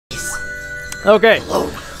Okay,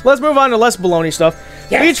 let's move on to less baloney stuff.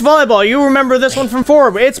 Yes. Beach volleyball, you remember this one from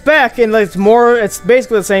 4, but it's back, and it's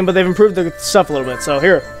basically the same, but they've improved the stuff a little bit, so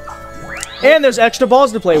here. And there's extra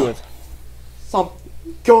balls to play with.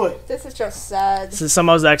 Good. This is just sad. So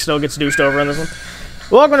somehow Zach still gets deuced over on this one.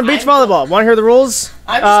 Welcome to beach volleyball. Want to hear the rules?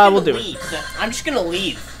 We'll do it. I'm just gonna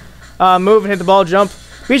leave. Move and hit the ball, jump.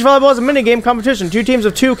 Beach volleyball is a minigame competition. 2 teams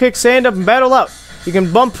of 2 kick sand up and battle out. You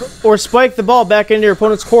can bump or spike the ball back into your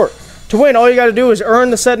opponent's court. To win, all you gotta do is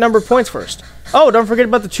earn the set number of points first. Oh, don't forget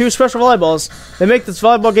about the 2 special volleyballs. They make this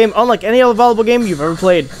volleyball game unlike any other volleyball game you've ever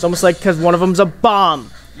played. It's almost like because one of them's a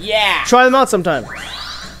bomb. Yeah. Try them out sometime.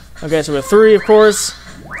 Okay, so we have 3, of course.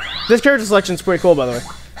 This character selection is pretty cool, by the way.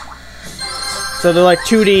 So they're like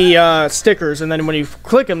 2D stickers, and then when you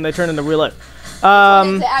click them, they turn into real life.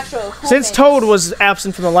 The actual cool Since things. Toad was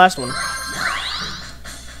absent from the last one.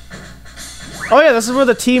 Oh yeah, this is where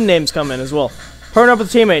the team names come in as well. Partner up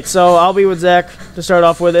with teammates, so I'll be with Zach to start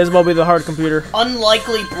off with. Isabel will be the hard computer.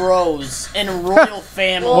 Unlikely bros and royal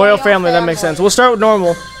family. Royal family, that makes sense. We'll start with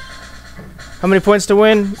normal. How many points to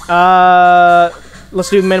win? Let's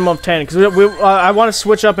do a minimum of 10, because I want to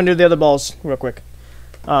switch up and do the other balls real quick.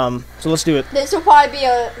 So let's do it. This will probably be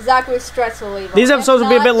a Zachary stress reliever. These episodes will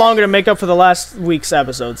be a bit longer to make up for the last week's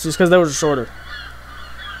episodes, just because they were shorter.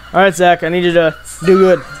 Alright, Zach, I need you to do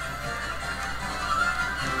good.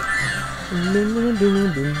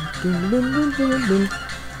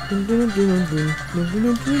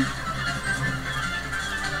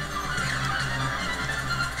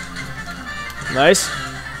 Nice.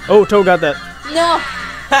 Oh, Toe got that. No.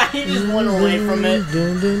 He just went away from it.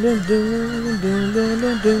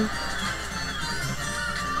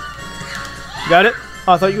 Got it?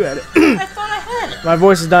 Oh, I thought you had it. I thought I had it. My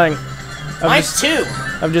voice is dying. Mine too.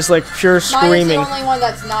 I'm just like pure screaming. Mine is the only one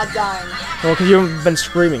that's not dying. Well, because you haven't been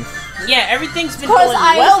screaming. Yeah, everything's been Because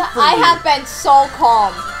going well for I you. have been so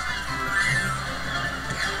calm.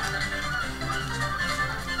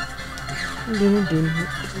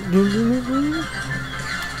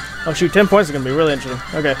 Oh shoot, 10 points is going to be really interesting.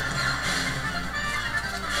 Okay.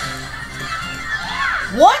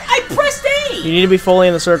 What? I pressed A! You need to be fully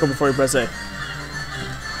in the circle before you press A.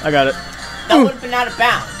 I got it. That would have been out of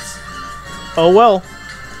bounds. Oh well.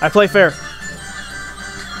 I play fair.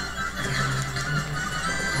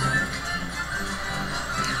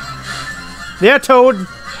 Yeah, Toad!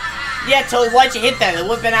 Yeah, Toad, why'd you hit that? It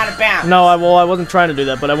would have been out of bounds. No, I wasn't trying to do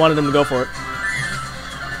that, but I wanted him to go for it.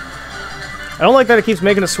 I don't like that it keeps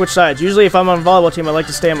making us switch sides. Usually if I'm on a volleyball team, I like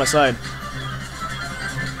to stay on my side.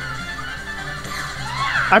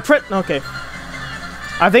 Okay.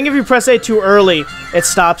 I think if you press A too early, it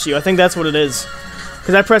stops you. I think that's what it is.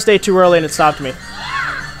 Because I pressed A too early and it stopped me.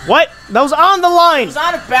 What? That was on the line! It was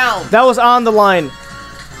out of bounds. That was on the line.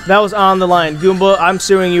 That was on the line. Goomba, I'm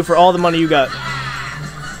suing you for all the money you got.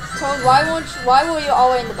 Toad, why were you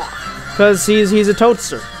all in the back? Because he's a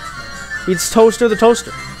toaster. He's Toaster the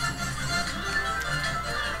Toaster.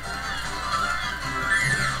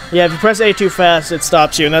 Yeah, if you press A too fast, it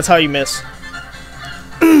stops you, and that's how you miss.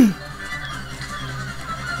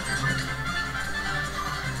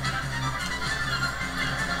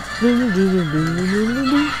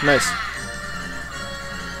 Nice.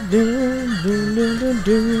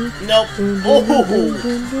 Nope. Oh.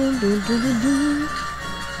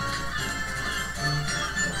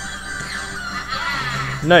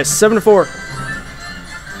 Nice. 7-4.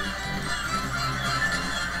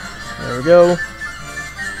 There we go.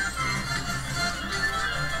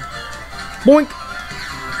 Boink.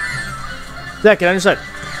 Zach, get on your side.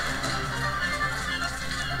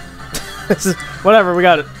 This is whatever. We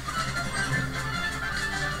got it.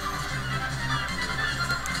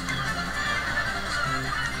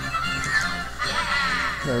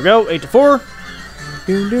 There we go, 8-4.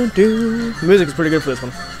 The music is pretty good for this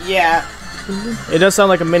one. Yeah. It does sound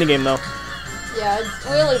like a minigame, though. Yeah, it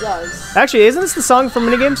really does. Actually, isn't this the song from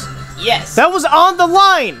minigames? Yes. That was on the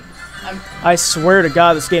line! I swear to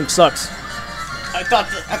God, this game sucks. I thought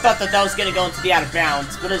that was gonna go into the out of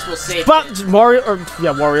bounds, but as we'll see. But Mario,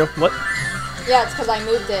 yeah, Wario. What? Yeah, it's because I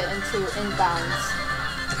moved it into inbounds.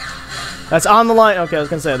 That's on the line. Okay, I was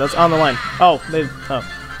gonna say that's on the line. Oh,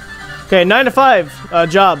 Okay, 9-5.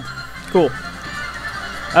 Job. Cool.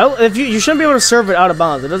 If you shouldn't be able to serve it out of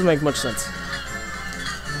bounds. It doesn't make much sense.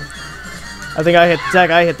 I think I hit Zach.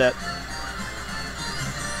 I hit that.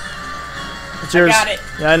 It's yours. I got it.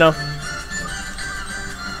 Yeah, I know.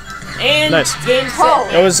 And nice. Game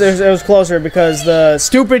set. It was closer because the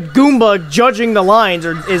stupid Goomba judging the lines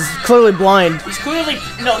is clearly blind. He's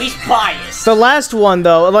biased. The last one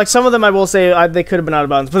though, like some of them I will say they could have been out of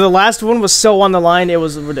bounds, but the last one was so on the line it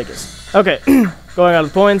was ridiculous. Okay, going out of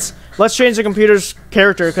the points. Let's change the computer's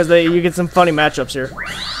character because you get some funny matchups here.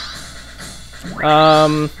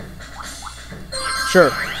 Sure.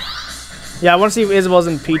 Yeah, I want to see Isabel's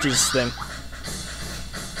and Peach's thing.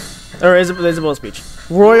 Or Isabel's Peach.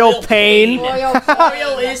 Royal Pain.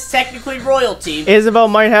 Royal is technically royalty. Isabel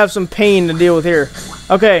might have some pain to deal with here.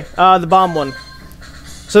 Okay, the bomb one.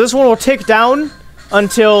 So this one will tick down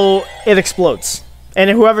until it explodes. And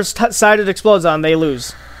whoever's side it explodes on, they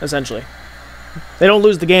lose, essentially. They don't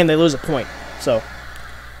lose the game, they lose a point. So,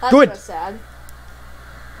 That's good. So sad.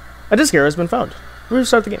 A disc error has been found. We're gonna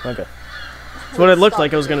start the game. Okay. That's what it looked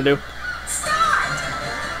like it was gonna do.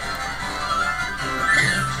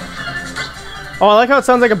 Oh, I like how it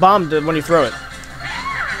sounds like a bomb when you throw it.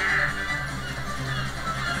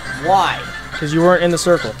 Why? Because you weren't in the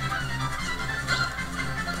circle.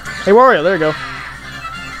 Hey, Wario, there you go.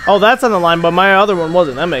 Oh, that's on the line, but my other one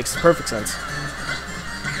wasn't. That makes perfect sense.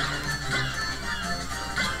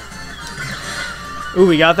 Ooh,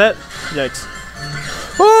 we got that? Yikes.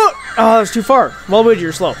 Oh, that was too far. Well, Luigi,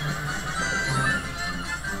 you're slow.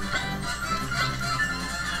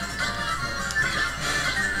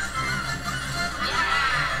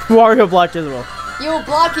 Wario blocked Isabel. You were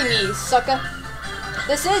blocking me, sucker.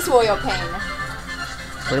 This is Royal Pain.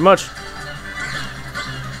 Pretty much.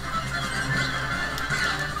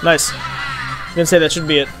 Nice. I'm gonna say that should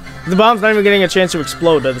be it. The bomb's not even getting a chance to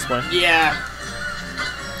explode at this point. Yeah.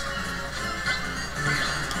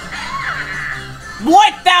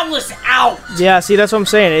 What? That was out! Yeah, see, that's what I'm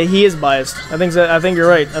saying. He is biased. I think you're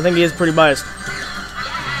right. I think he is pretty biased.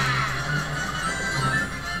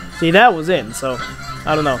 See, that was in, so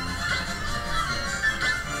I don't know.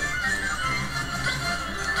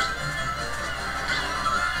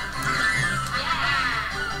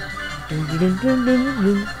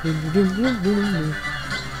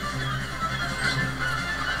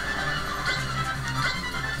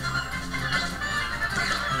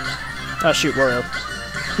 Oh shoot, Wario.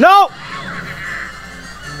 No!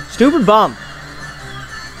 Stupid bomb.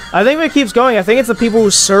 I think if it keeps going, I think it's the people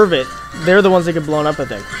who serve it. They're the ones that get blown up, I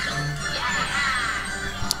think.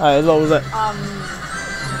 Alright, what was that?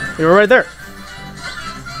 You were right there.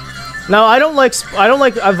 Now, I don't like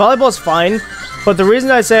volleyball's fine, but the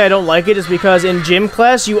reason I say I don't like it is because in gym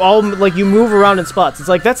class, you move around in spots. It's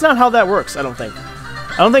like, that's not how that works, I don't think.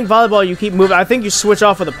 I don't think volleyball, you keep moving. I think you switch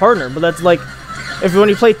off with a partner, but that's like, when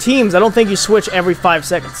you play teams, I don't think you switch every 5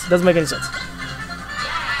 seconds. It doesn't make any sense.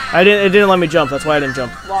 It didn't let me jump, that's why I didn't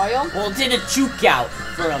jump. Wario? Well, it did a juke out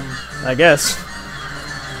from... I guess.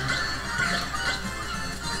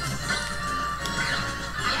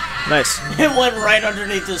 Nice. It went right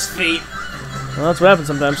underneath his feet. Well, that's what happens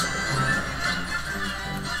sometimes.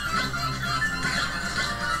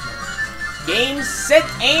 Game, set,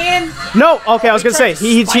 and... No! Okay, I was gonna say,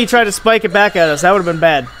 he tried to spike it back at us. That would have been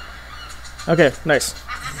bad. Okay, nice.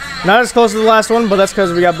 Not as close to the last one, but that's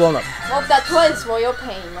because we got blown up. Well, that was Royal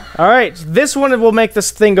Pain. Alright, this one will make this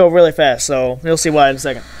thing go really fast, so you'll see why in a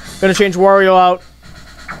second. Gonna change Wario out.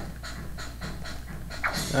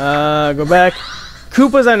 Go back.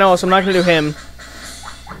 Koopa's I know, so I'm not gonna do him.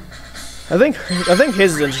 I think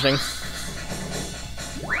his is interesting.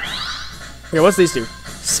 Here, what's these two?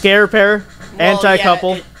 Scare pair, Well,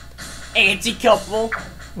 anti-couple. Yeah, anti-couple.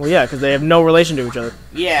 Well, yeah, because they have no relation to each other.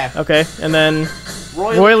 Yeah. Okay, and then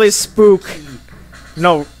Royally Spook.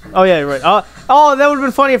 No. Oh yeah, you're right. Oh, that would have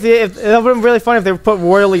been funny if that would have been really funny if they put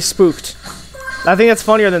Royally Spooked. I think that's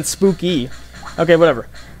funnier than Spooky. Okay, whatever.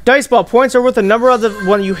 Dice ball points are worth the number of the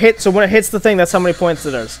one you hit. So when it hits the thing, that's how many points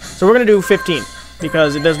it does. So we're gonna do 15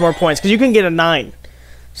 because it does more points. Because you can get a 9.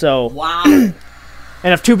 So. Wow. And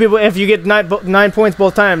if you get 9 points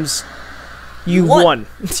both times, you won.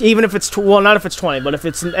 Even if it's well, not if it's 20, but if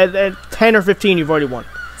it's at 10 or 15, you've already won.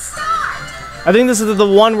 I think this is the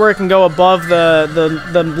one where it can go above the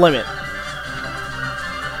limit.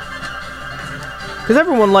 Because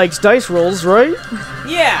everyone likes dice rolls, right?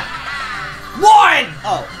 Yeah. 1!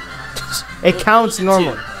 Oh. It counts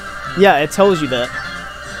normally. Yeah, it tells you that.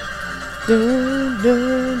 Dun,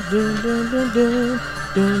 dun, dun, dun, dun, dun,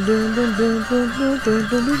 dun, dun, dun, dun, dun, dun,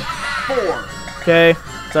 dun, dun. 4. Okay,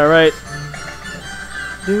 it's alright.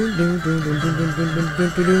 Dun, dun, dun, dun, dun, dun, dun, dun,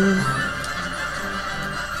 dun, dun.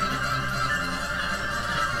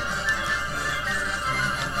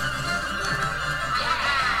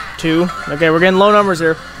 Two. Okay, we're getting low numbers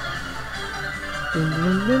here.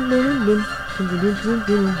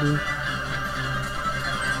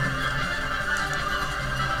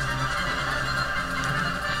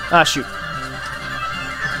 Ah, shoot.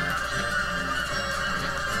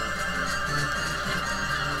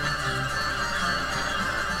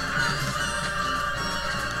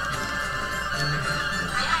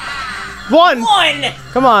 1! 1!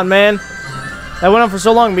 Come on, man. That went on for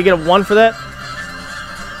so long. We get a 1 for that?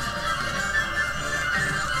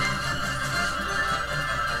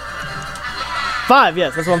 Five,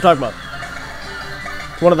 yes, that's what I'm talking about.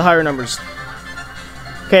 It's one of the higher numbers.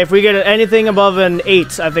 Okay, if we get anything above an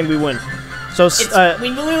 8, I think we win. So, we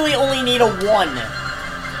literally only need a 1.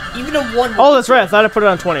 Even a 1. Oh, that's right. I thought I put it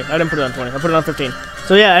on 20. I didn't put it on 20. I put it on 15.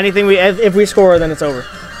 So yeah, anything if we score, then it's over.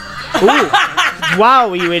 Ooh.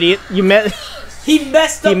 Wow, you idiot. You met. He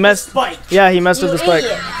messed up the spike. Yeah, he messed up the spike.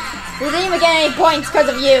 We didn't even get any points because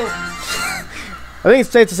of you. I think it's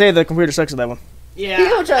safe to say the computer sucks at that one.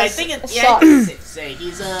 Yeah, I think it's safe to say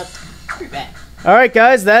he's pretty bad. All right,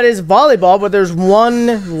 guys, that is volleyball, but there's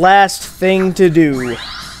one last thing to do.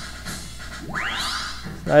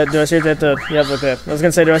 Do I seriously have to? Yeah, okay. I was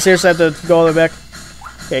gonna say, do I seriously have to go all the way back?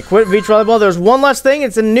 Okay, quit beach volleyball. There's one last thing.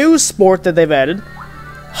 It's a new sport that they've added.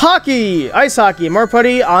 Hockey! Ice hockey. More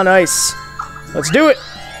putty on ice. Let's do it!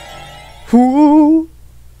 Whoo!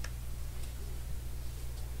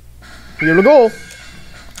 Here we go.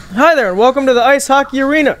 Hi there, and welcome to the ice hockey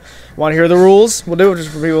arena. Want to hear the rules? We'll do it just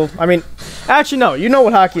for people. I mean, actually, no. You know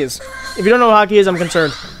what hockey is. If you don't know what hockey is, I'm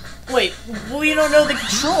concerned. Wait, well, you don't know the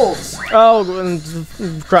controls. Oh,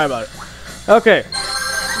 cry about it. Okay.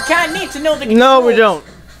 You kind of need to know the controls. No, we don't.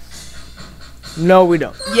 No, we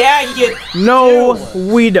don't. Yeah, you No,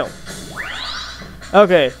 do. we don't.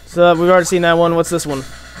 Okay, so we've already seen that one. What's this one?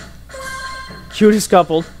 Cutest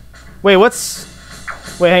couple. Wait, what's...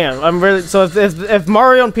 Wait, hang on. I'm really... So if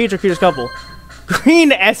Mario and Peach are cutest couple,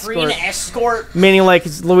 green escort. Green escort. Meaning like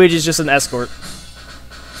Luigi's just an escort.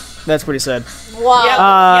 That's pretty sad. Wow.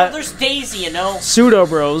 Yeah, there's Daisy, you know. Pseudo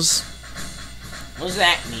bros. What does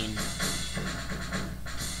that mean?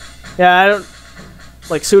 Yeah, I don't...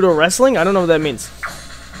 Like pseudo wrestling? I don't know what that means.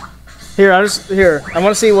 Here, I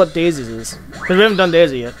want to see what Daisy's is. Because we haven't done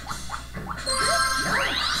Daisy yet.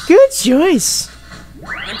 Good choice.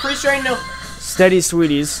 I'm pretty sure I know. Steady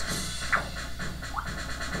sweeties.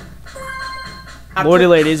 Woody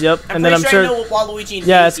ladies, yep. And then I'm sure. I know what Waluigi and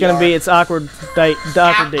yeah, Daisy it's gonna are. be awkward date.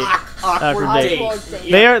 Awkward date. Awkward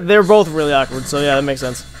date. They're both really awkward. So yeah, that makes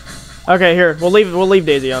sense. Okay, here we'll leave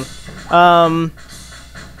Daisy on.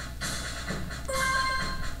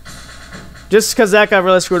 Just because Zach got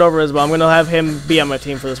really screwed over Isabel, I'm gonna have him be on my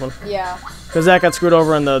team for this one. Yeah. Because Zach got screwed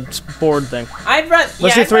over in the board thing.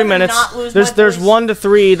 Let's do 3 minutes. There's 1 to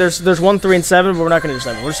 3. There's 1, 3, and 7, but we're not gonna do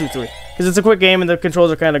 7. We'll just do 3 because it's a quick game and the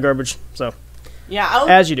controls are kind of garbage. So. Yeah.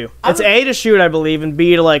 As you do. It's A to shoot, I believe, and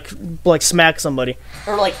B to like smack somebody.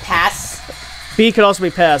 Or like pass. B could also be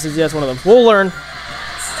pass. That's one of them. We'll learn.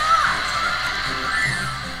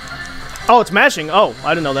 Oh, it's mashing. Oh,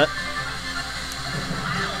 I didn't know that.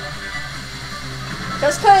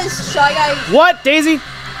 Just because Shy Guy... What, Daisy?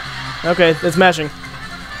 Okay, it's mashing.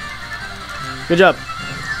 Good job.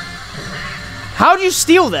 How'd you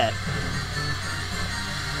steal that?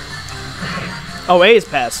 Oh, A is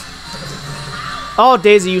pass. Oh,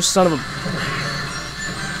 Daisy, you son of a...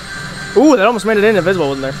 Ooh, that almost made it in if Isabel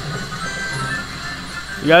wasn't there.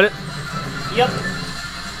 You got it? Yep.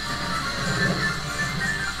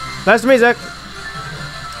 Nice to meet Zach.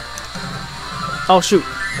 Oh, shoot.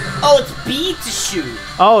 Oh, it's B to shoot.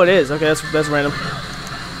 Oh, it is. Okay, that's random.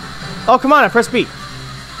 Oh, come on, I pressed B.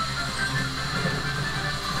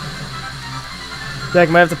 Zach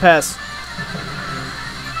might have to pass.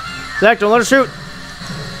 Zach, don't let her shoot.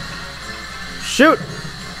 Shoot.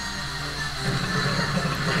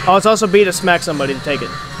 Oh, it's also B to smack somebody to take it.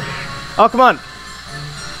 Oh, come on.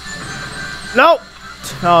 No.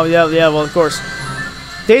 Oh, yeah, well, of course.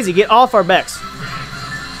 Daisy, get off our backs.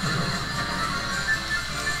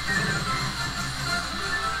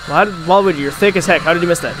 Waluigi, you're thick as heck. How did you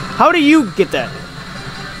miss that? How do you get that?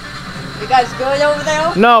 You guys good over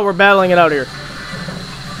there? No, we're battling it out here.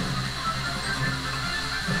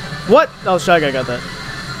 What? Oh, Shy Guy got that.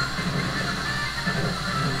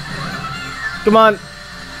 Come on.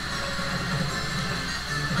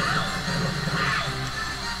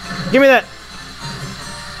 Give me that.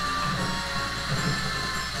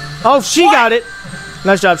 Oh, she got it.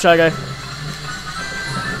 Nice job, Shy Guy.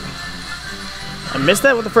 I missed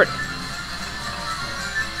that? What the frick?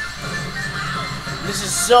 This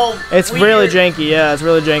is so It's weird. really janky. Yeah, it's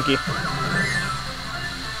really janky.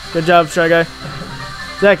 Good job, Shy Guy.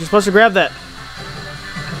 Zach, you're supposed to grab that.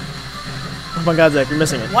 Oh my god, Zach, you're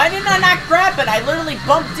missing it. Why did I not grab it? I literally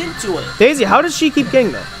bumped into it. Daisy, how does she keep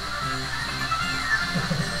getting that?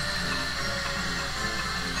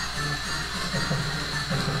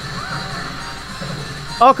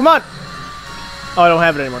 Oh, come on! Oh, I don't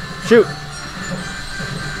have it anymore. Shoot!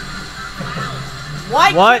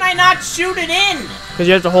 Why can I not shoot it in? Because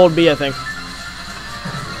you have to hold B, I think.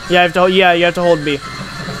 Yeah, you have to hold B.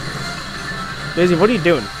 Daisy, what are you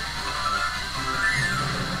doing?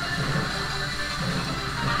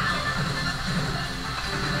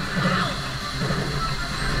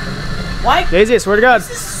 Why? Daisy, I swear to God. This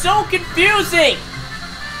is so confusing.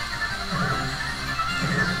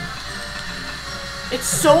 It's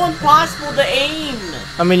so impossible to aim.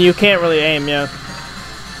 I mean, you can't really aim, yeah.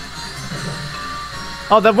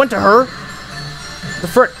 Oh, that went to her? The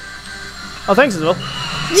frick. Oh, thanks, Isabel.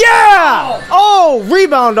 Yeah! Oh,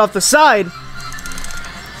 rebound off the side.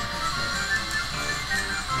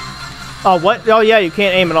 Oh, what? Oh, yeah, you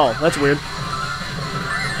can't aim at all. That's weird.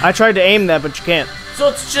 I tried to aim that, but you can't. So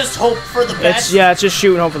it's just hope for the best? It's just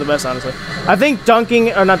shooting hope for the best, honestly. I think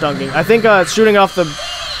dunking, or not dunking, I think shooting off the...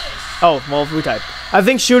 Oh, well, we tied. I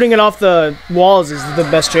think shooting it off the walls is the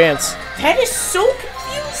best chance. That is so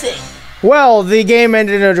confusing. Well, the game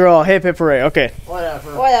ended in a draw. Hip, hip, hooray. Okay.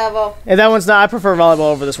 Whatever. And that one's not... I prefer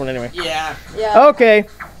volleyball over this one anyway. Yeah. Okay.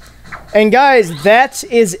 And guys, that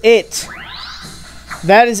is it.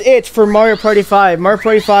 That is it for Mario Party 5. Mario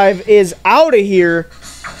Party 5 is out of here.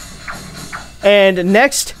 And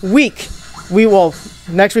next week,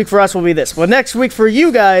 next week for us will be this. But next week for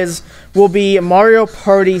you guys will be Mario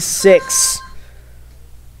Party 6.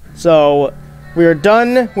 So, we are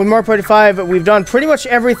done with Mario Party 5. We've done pretty much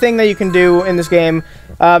everything that you can do in this game.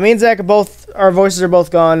 Me and Zach our voices are both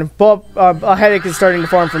gone. But a headache is starting to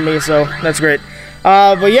form for me, so that's great.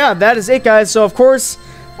 But yeah, that is it, guys. So, of course,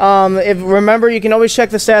 remember, you can always check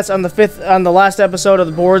the stats on the last episode of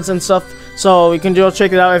the boards and stuff. So you can go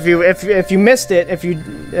check it out if you missed it.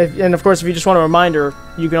 And of course, if you just want a reminder,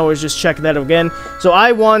 you can always just check that again. So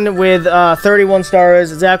I won with 31 stars.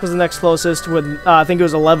 Zach was the next closest with I think it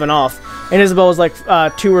was 11 off, and Isabel was like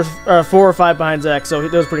 4 or 5 behind Zach. So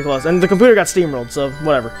it was pretty close. And the computer got steamrolled. So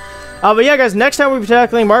whatever. But yeah, guys, next time we'll be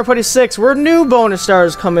tackling Mario Party 6, where new bonus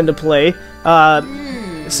stars come into play.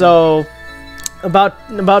 So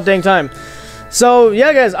about dang time. So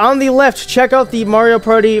yeah, guys, on the left, check out the Mario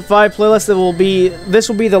Party 5 playlist. This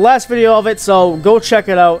will be the last video of it, so go check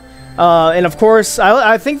it out. And of course,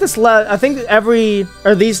 I think these two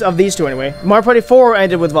anyway. Mario Party 4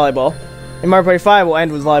 ended with volleyball, and Mario Party 5 will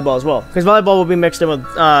end with volleyball as well, because volleyball will be mixed in with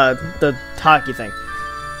the hockey thing.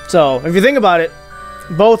 So if you think about it,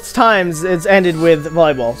 both times it's ended with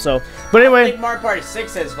volleyball. So, but anyway, I think Mario Party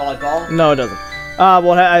 6 has volleyball. No, it doesn't.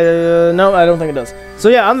 No, I don't think it does. So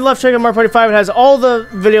yeah, on the left, check out Mario Party 5. It has all the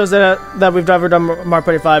videos that we've ever done Mario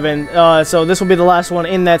Party 5 in. So this will be the last one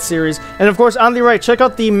in that series. And of course, on the right, check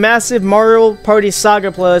out the massive Mario Party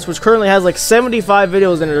Saga playlist, which currently has like 75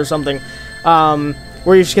 videos in it or something.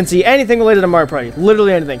 Where you can see anything related to Mario Party.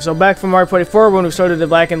 Literally anything. So back from Mario Party 4 when we started it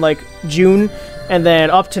back in like June, and then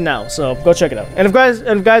up to now. So go check it out. And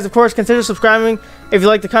guys, of course, consider subscribing if you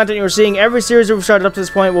like the content you're seeing. Every series that we've started up to this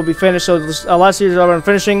point will be finished. So a lot of series that I'm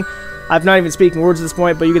finishing. I'm not even speaking words at this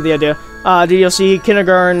point, but you get the idea. DDLC,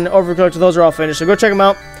 Kindergarten, Overcooked, those are all finished. So go check them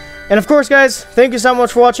out. And of course, guys, thank you so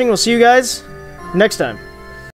much for watching. We'll see you guys next time.